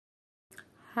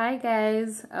Hi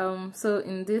guys, so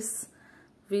in this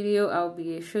video I'll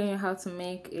be showing you how to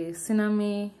make a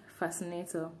Sinamay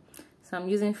Fascinator. So I'm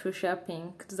using fuchsia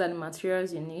pink. These are the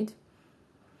materials you need,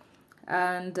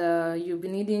 and you'll be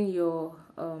needing your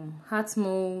hat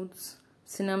molds,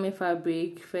 Sinamay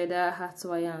fabric, feather, hat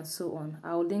wire, and so on.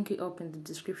 I'll link it up in the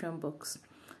description box.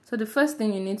 So the first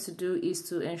thing you need to do is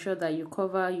to ensure that you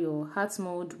cover your hat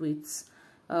mold with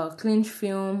cling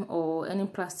film or any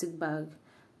plastic bag.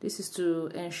 This is to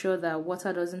ensure that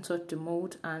water doesn't touch the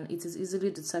mold and it is easily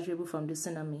detachable from the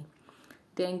Sinamay.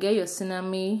 Then get your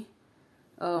Sinamay,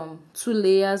 2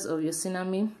 layers of your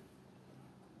Sinamay.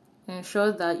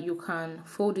 Ensure that you can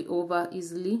fold it over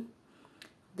easily.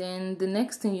 Then the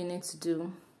next thing you need to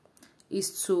do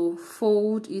is to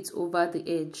fold it over the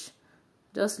edge.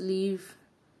 Just leave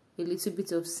a little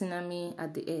bit of Sinamay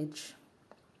at the edge.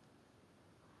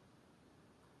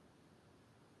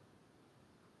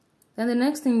 Then the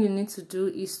next thing you need to do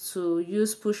is to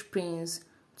use push pins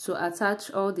to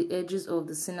attach all the edges of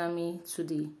the Sinamay to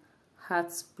the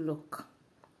hat block.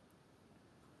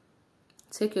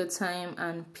 Take your time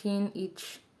and pin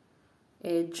each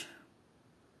edge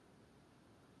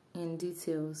in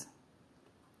details.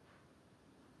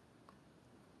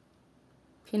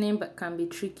 Pinning can be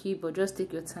tricky, but just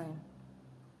take your time.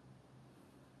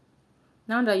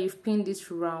 Now that you've pinned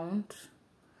it round,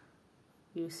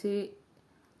 you see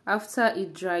after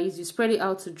it dries, you spread it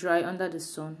out to dry under the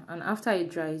sun, and after it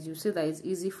dries, you see that it's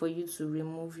easy for you to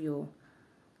remove your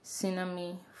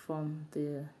Sinamay from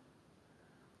the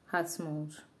hat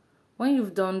mold. When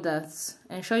you've done that,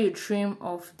 ensure you trim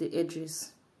off the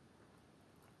edges,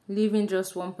 leaving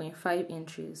just 1.5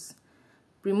 inches.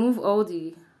 Remove all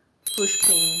the push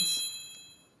pins,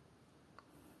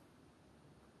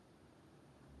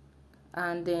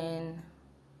 and then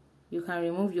you can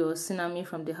remove your Sinamay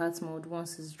from the hat mold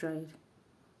once it's dried.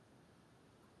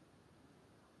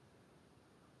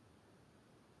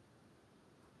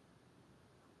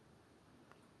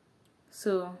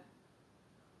 So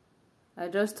I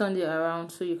just turned it around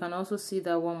so you can also see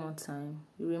that one more time.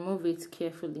 You remove it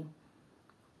carefully,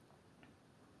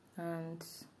 and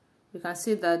you can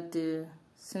see that the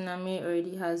Sinamay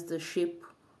already has the shape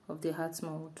of the hat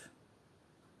mold.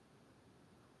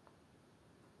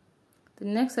 The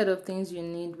next set of things you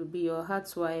need will be your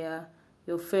hat wire,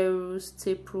 your ferrules,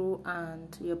 tape rule,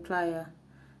 and your plier.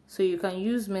 So you can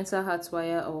use metal hat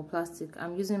wire or plastic.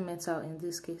 I'm using metal in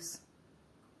this case.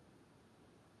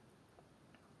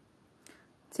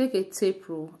 Take a tape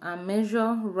rule and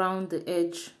measure round the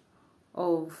edge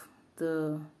of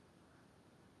the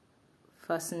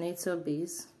fascinator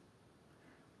base.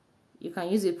 You can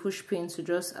use a push pin to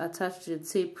just attach the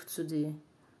tape to the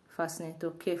fascinator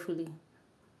carefully,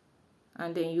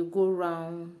 and then you go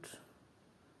round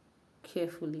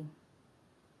carefully.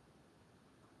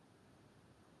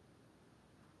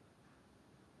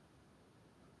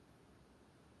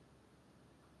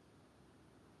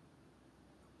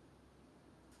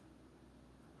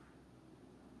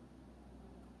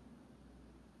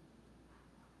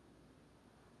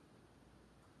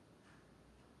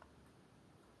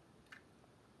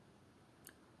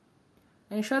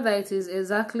 Ensure that it is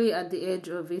exactly at the edge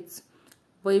of it.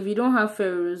 But if you don't have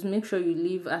ferrules, make sure you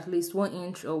leave at least 1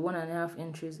 inch or 1.5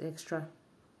 inches extra.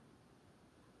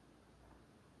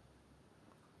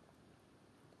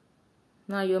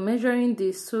 Now you're measuring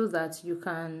this so that you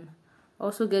can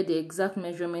also get the exact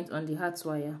measurement on the hat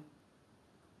wire.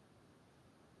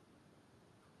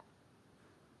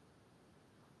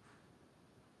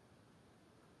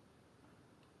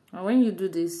 And when you do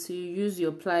this, you use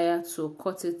your plier to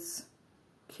cut it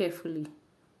carefully.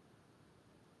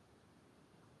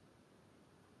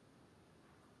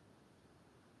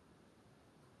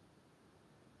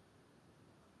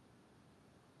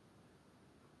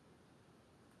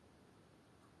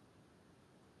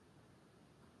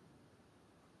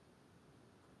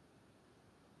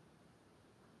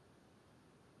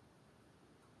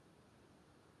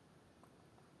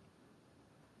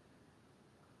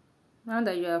 Now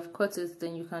that you have cut it,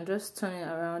 then you can just turn it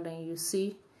around and you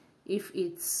see if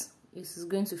it is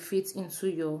going to fit into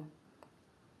your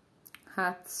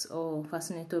hat or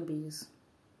fascinator base.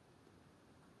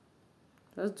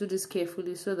 Just do this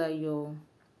carefully so that your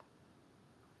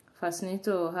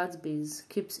fascinator or hat base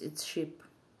keeps its shape.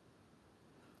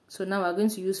 So now we're going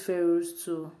to use ferrules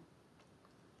to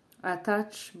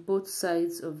attach both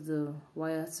sides of the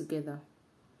wire together.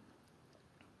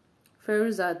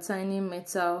 Ferrules are tiny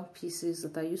metal pieces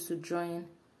that are used to join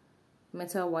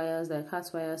metal wires like hat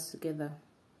wires together.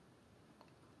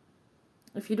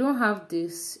 If you don't have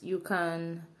this, you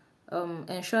can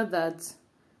ensure that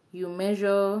you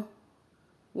measure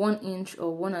 1 inch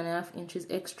or 1.5 inches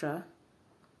extra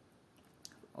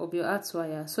of your hat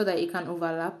wire so that it can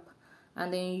overlap,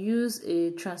 and then use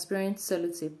a transparent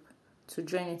sellotape to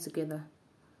join it together.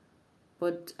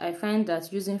 But I find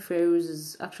that using Ferrules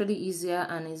is actually easier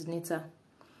and is neater.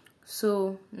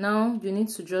 So now you need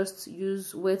to just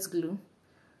use wet glue.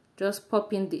 Just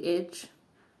pop in the edge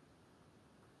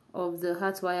of the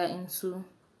hat wire into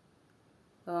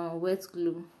wet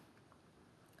glue,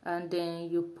 and then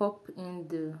you pop in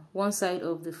the one side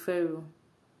of the ferrule.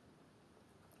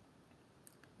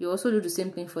 You also do the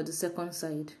same thing for the second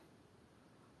side.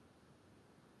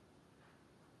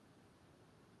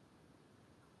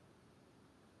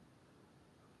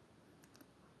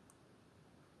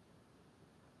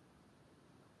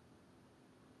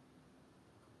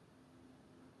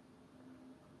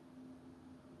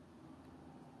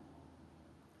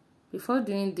 Before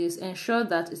doing this, ensure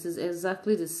that it is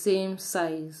exactly the same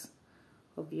size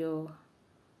of your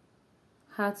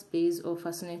hat base or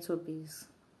fascinator base.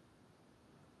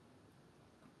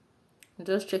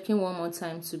 Just checking one more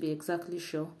time to be exactly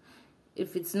sure.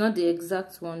 If it's not the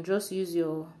exact one, just use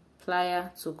your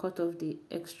plier to cut off the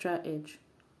extra edge.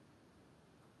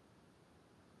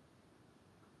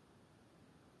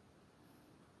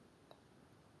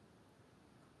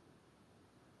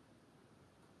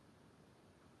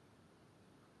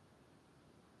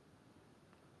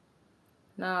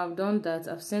 Now I've done that,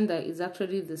 I've seen that it's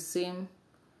actually the same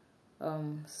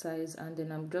size, and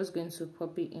then I'm just going to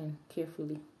pop it in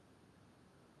carefully.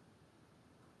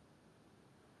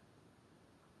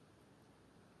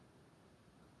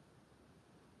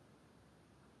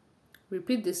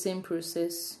 Repeat the same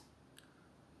process.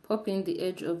 Pop in the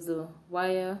edge of the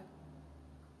wire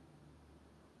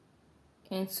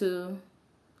into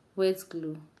wet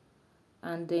glue,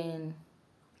 and then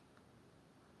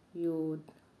you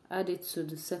add it to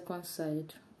the second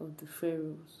side of the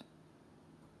ferrules.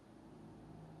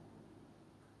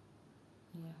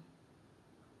 Yeah.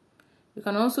 You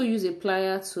can also use a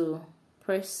plier to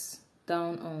press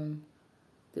down on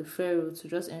the ferrule to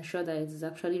just ensure that it is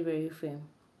actually very firm.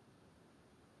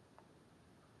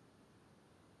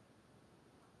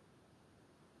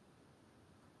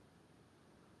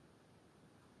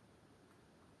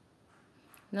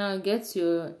 Now get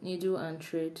your needle and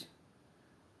thread.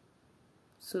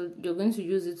 So you're going to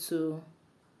use it to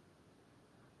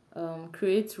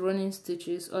create running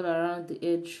stitches all around the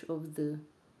edge of the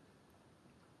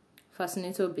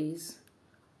fascinator base,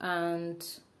 and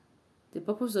the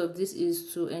purpose of this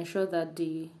is to ensure that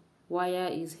the wire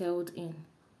is held in.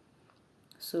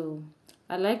 So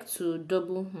I like to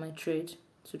double my thread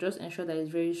to just ensure that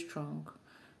it's very strong,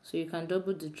 so you can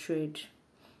double the thread.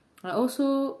 I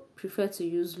also prefer to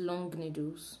use long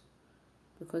needles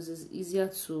because it's easier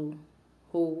to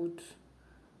hold,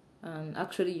 and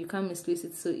actually you can't misplace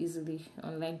it so easily,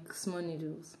 unlike small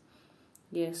needles.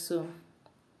 Yeah, so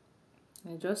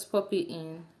I just pop it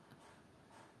in,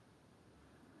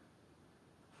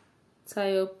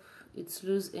 tie up its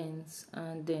loose ends,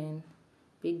 and then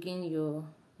begin your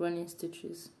running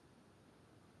stitches.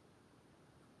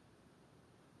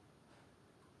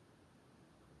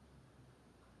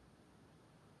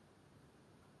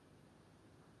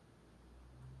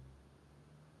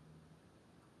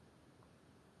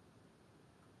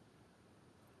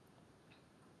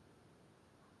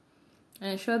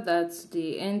 Ensure that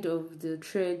the end of the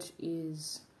thread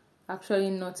is actually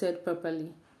knotted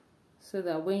properly, so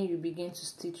that when you begin to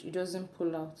stitch, it doesn't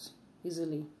pull out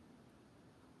easily.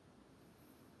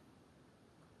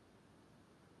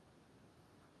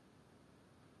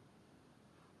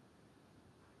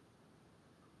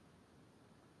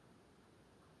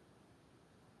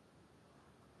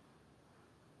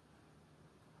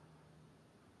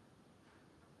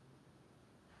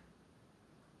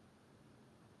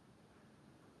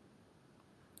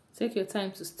 Take your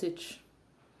time to stitch.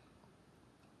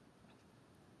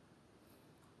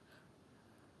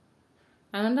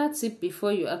 Another tip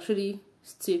before you actually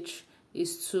stitch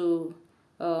is to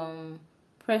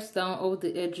press down all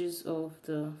the edges of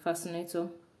the fascinator.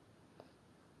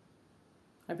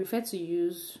 I prefer to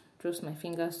use just my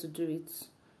fingers to do it.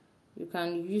 You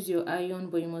can use your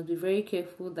iron, but you must be very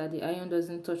careful that the iron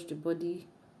doesn't touch the body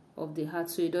of the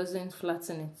hat so it doesn't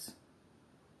flatten it.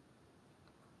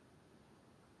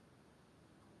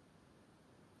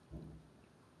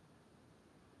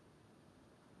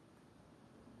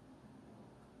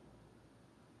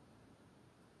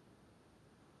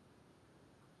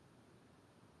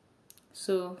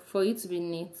 So for it to be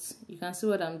neat, you can see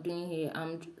what I'm doing here.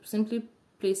 I'm simply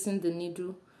placing the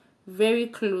needle very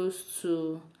close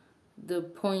to the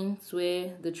point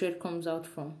where the thread comes out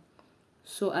from,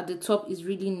 So at the top is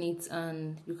really neat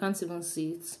and you can't even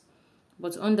see it.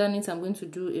 But underneath I'm going to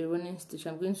do a running stitch.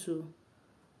 I'm going to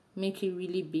make it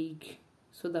really big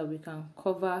so that we can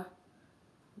cover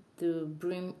the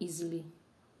brim easily.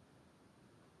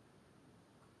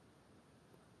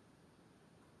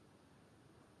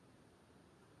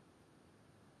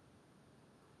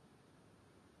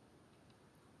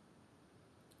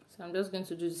 So I'm just going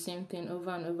to do the same thing over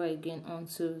and over again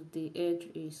until the edge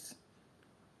is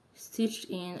stitched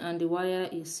in and the wire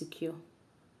is secure.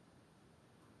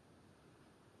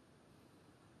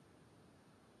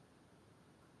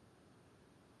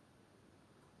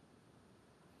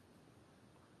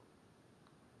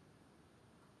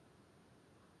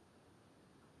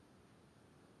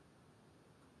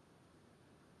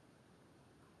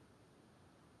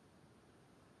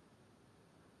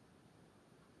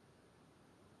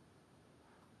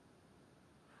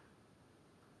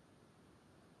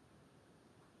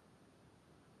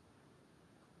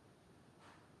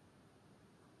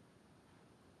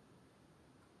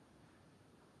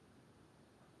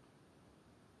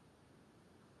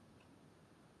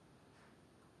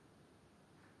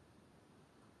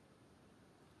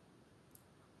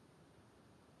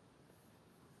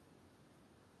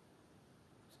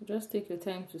 So just take your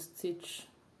time to stitch.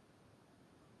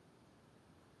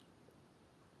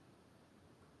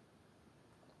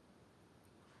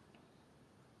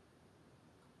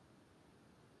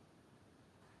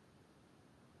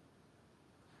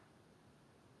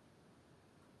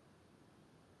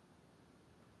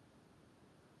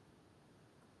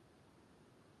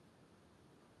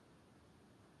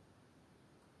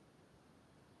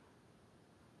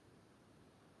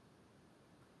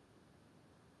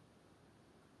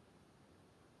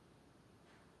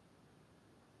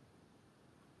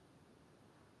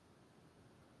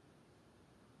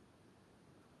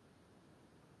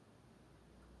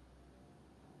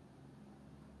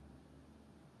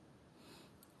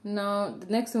 Now the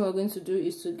next thing we're going to do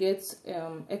is to get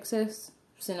excess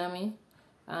Sinamay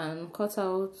and cut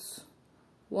out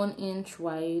 1 inch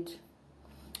wide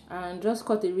and just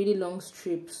cut a really long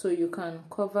strip so you can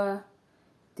cover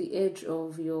the edge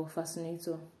of your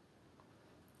fascinator.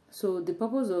 So the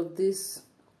purpose of this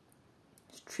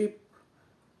strip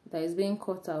that is being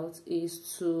cut out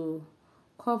is to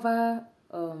cover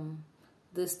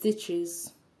the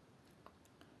stitches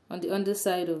on the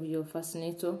underside of your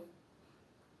fascinator,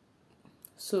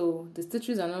 so the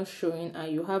stitches are not showing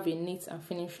and you have a neat and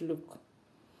finished look.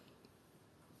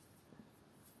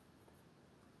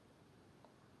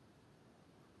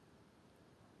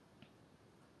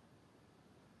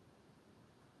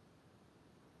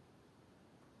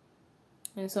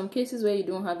 In some cases where you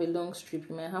don't have a long strip,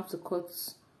 you might have to cut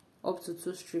up to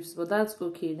 2 strips, but that's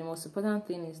okay. The most important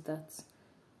thing is that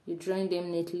you join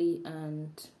them neatly,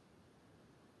 and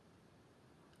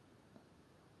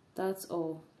that's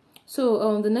all.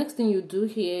 So the next thing you do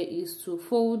here is to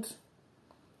fold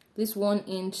this 1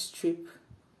 inch strip.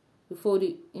 You fold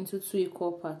it into 2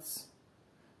 equal parts.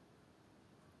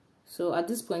 So at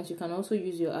this point you can also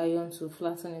use your iron to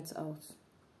flatten it out,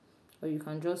 or you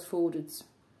can just fold it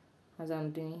as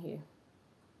I'm doing here.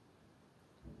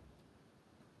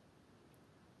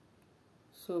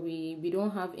 So we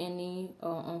don't have any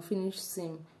unfinished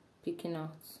seam picking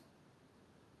out.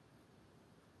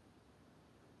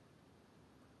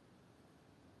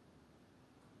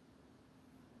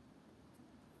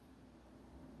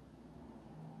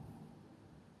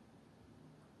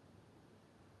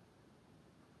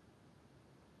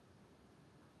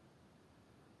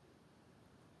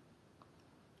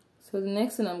 So the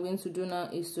next thing I'm going to do now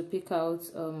is to pick out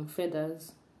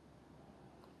feathers.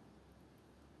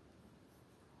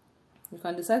 You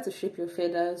can decide to shape your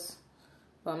feathers,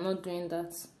 but I'm not doing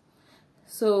that.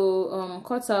 So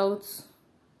cut out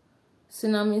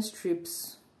Sinamay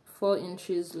strips 4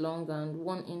 inches long and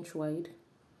 1 inch wide,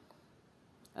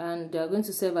 and they are going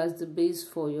to serve as the base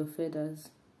for your feathers.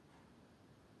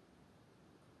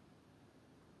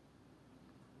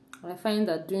 I find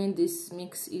that doing this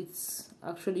makes it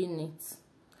actually neat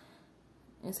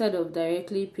instead of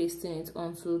directly pasting it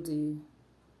onto the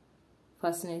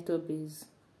fascinator base.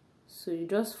 So you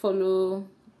just follow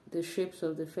the shapes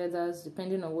of the feathers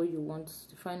depending on what you want,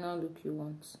 the final look you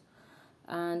want,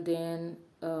 and then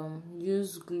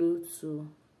use glue to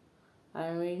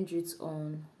arrange it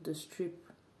on the strip.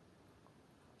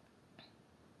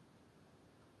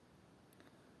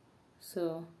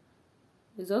 So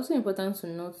it's also important to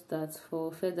note that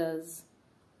for feathers,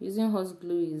 using hot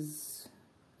glue is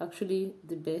actually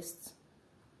the best.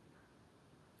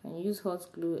 You can use hot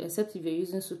glue except if you're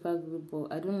using super glue,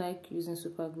 but I don't like using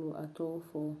super glue at all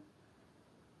for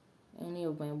any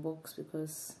of my box,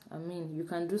 because I mean you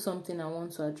can do something and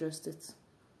want to adjust it.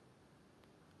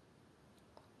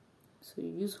 So you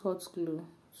use hot glue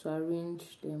to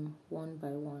arrange them one by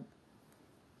one.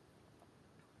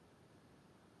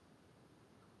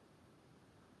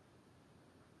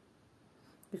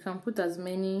 You can put as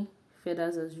many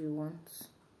feathers as you want,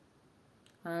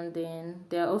 and then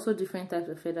there are also different types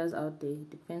of feathers out there. It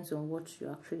depends on what you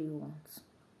actually want.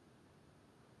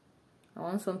 I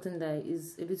want something that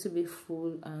is a little bit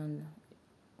full and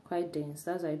quite dense.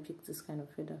 That's why I picked this kind of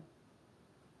feather.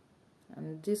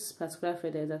 And this particular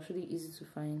feather is actually easy to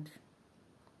find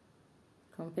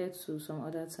compared to some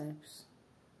other types.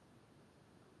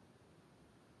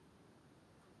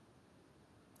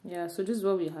 Yeah, so this is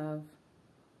what we have.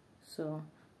 So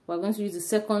we're going to use the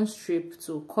second strip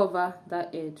to cover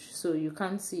that edge so you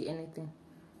can't see anything,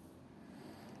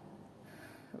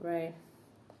 right?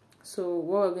 So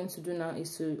what we're going to do now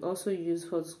is to also use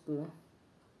hot glue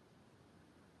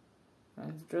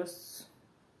and just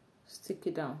stick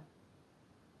it down.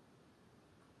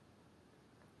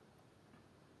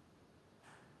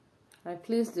 I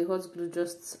placed the hot glue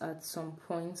just at some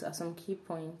points, at some key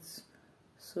points,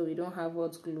 so we don't have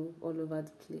hot glue all over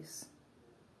the place.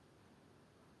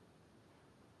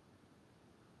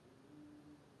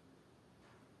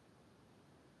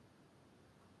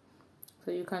 So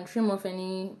you can trim off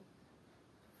any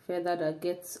feather that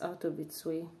gets out of its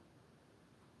way.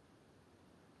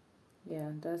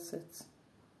 Yeah, that's it.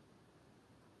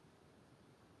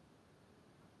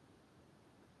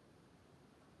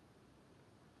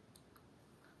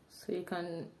 So you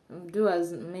can do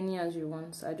as many as you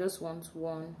want. I just want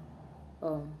one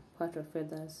part of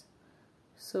feathers.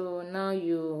 So now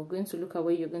you're going to look at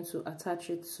where you're going to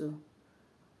attach it to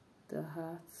the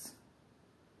hat.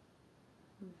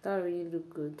 That really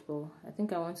looked good, but I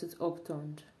think I want it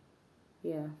upturned.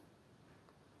 Yeah.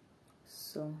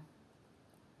 So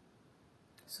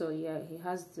yeah, he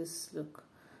has this look.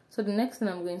 So the next thing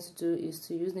I'm going to do is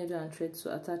to use needle and thread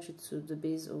to attach it to the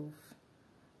base of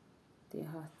the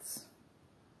hat.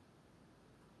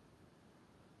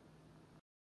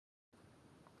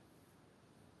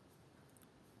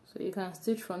 So you can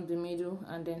stitch from the middle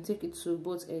and then take it to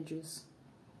both edges.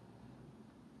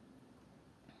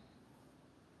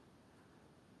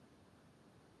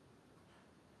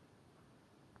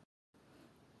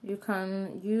 You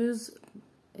can use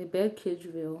a birdcage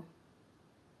veil,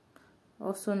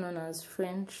 also known as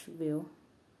French veil,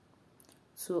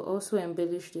 to also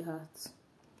embellish the hat.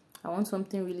 I want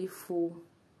something really full,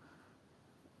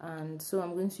 and so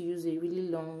I'm going to use a really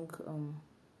long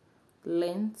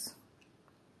length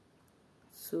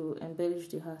to embellish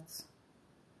the hat.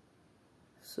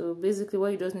 So basically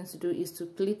what you just need to do is to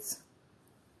pleat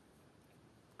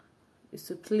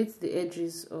the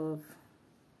edges of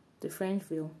the French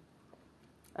veil.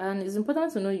 And it's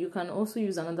important to know you can also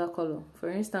use another color. For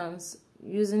instance,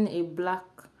 using a black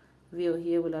veil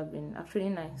here would have been actually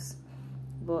nice,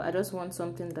 but I just want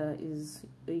something that is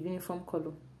a uniform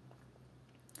color.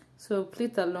 So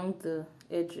pleat along the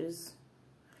edges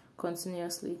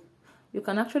continuously. You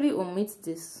can actually omit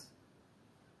this,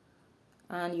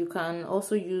 and you can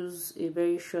also use a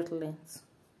very short length.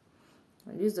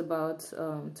 I used about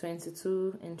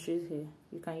 22 inches here.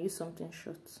 You can use something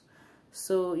short.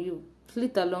 So you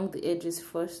pleat along the edges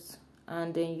first,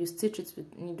 and then you stitch it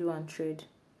with needle and thread.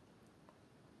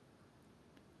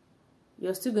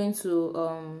 You're still going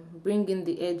to bring in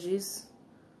the edges,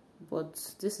 but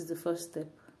this is the first step.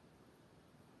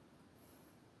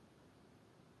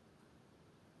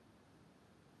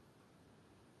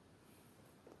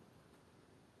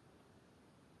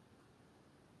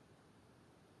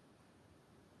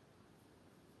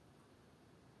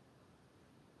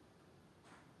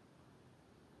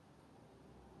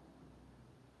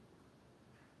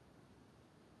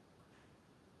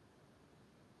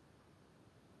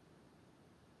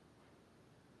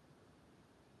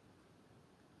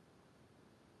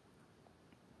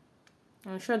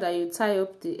 Ensure that you tie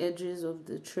up the edges of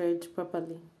the thread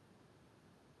properly.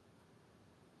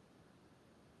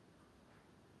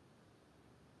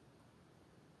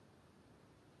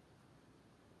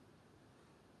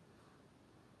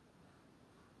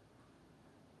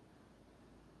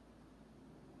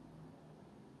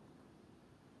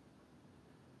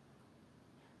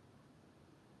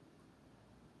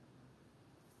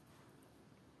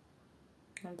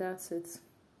 And that's it.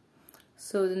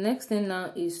 So the next thing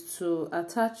now is to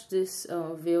attach this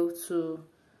veil to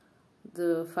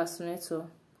the fascinator.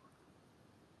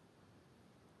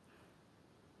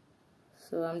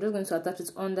 So I'm just going to attach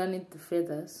it underneath the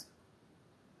feathers.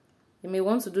 You may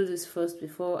want to do this first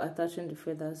before attaching the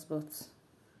feathers, but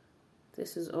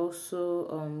This is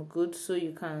also good, so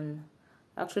you can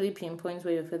actually pinpoint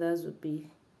where your feathers would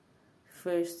be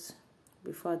first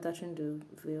before attaching the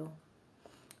veil.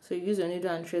 So you use your needle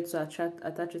and thread to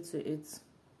attach it to it,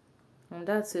 and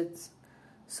that's it.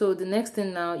 So the next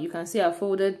thing, now you can see I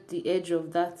folded the edge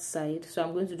of that side, so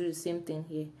I'm going to do the same thing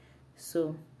here.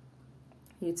 So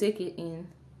you take it in,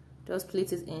 just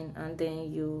pleat it in, and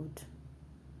then you'd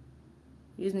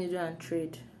use needle and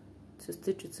thread to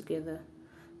stitch it together,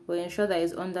 but ensure that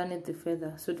it's underneath the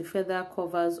feather, so the feather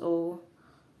covers all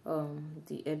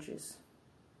the edges.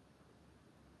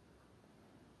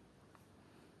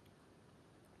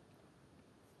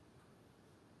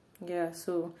 Yeah,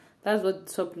 so that's what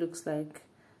the top looks like.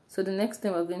 So the next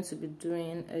thing we're going to be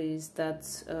doing is that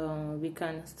we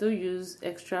can still use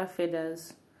extra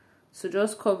feathers. So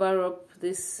just cover up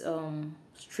this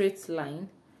straight line.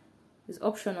 It's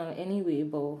optional anyway,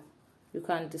 but you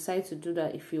can decide to do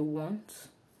that if you want.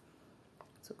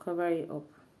 So cover it up.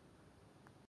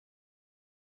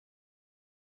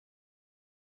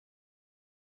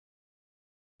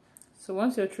 So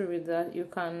once you're through with that, you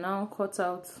can now cut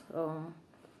out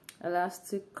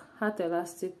hat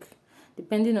elastic,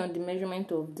 depending on the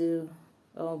measurement of the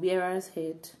wearer's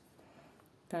head.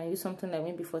 You can use something like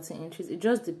maybe 14 inches. It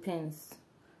just depends.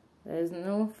 There is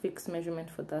no fixed measurement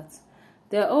for that.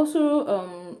 There are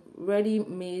also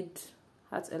ready-made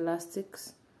hat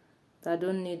elastics that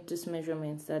don't need this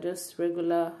measurement. They're just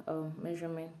regular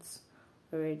measurements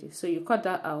already. So you cut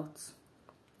that out,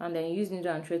 and then use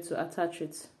needle and thread to attach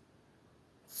it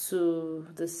to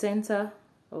the center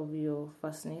of your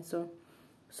fascinator.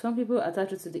 Some people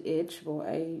attach it to the edge, but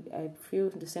I feel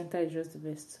the center is just the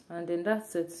best. And then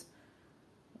that's it.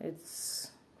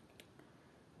 The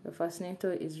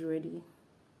fascinator is ready,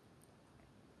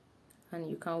 and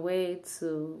you can wear it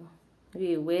to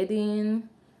maybe a wedding,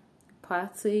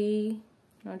 party,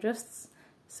 or just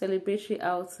celebratory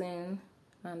outing,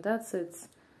 and that's it.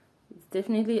 It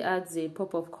definitely adds a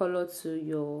pop of color to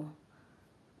your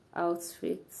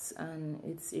outfits, and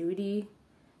it's a really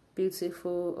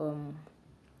beautiful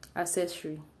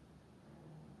accessory.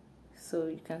 So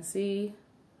you can see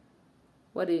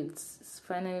what it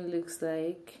finally looks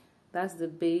like. That's the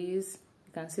base.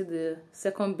 You can see the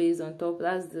second base on top.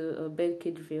 That's the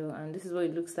birdcage veil, and this is what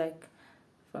it looks like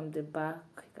from the back.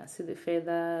 You can see the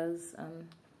feathers, and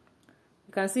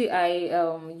you can see I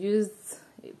used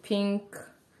a pink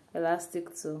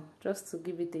elastic too, just to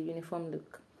give it a uniform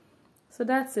look. So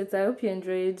that's it. I hope you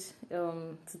enjoyed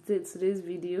today's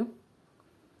video.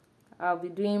 I'll be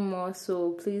doing more,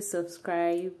 so please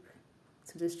subscribe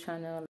to this channel.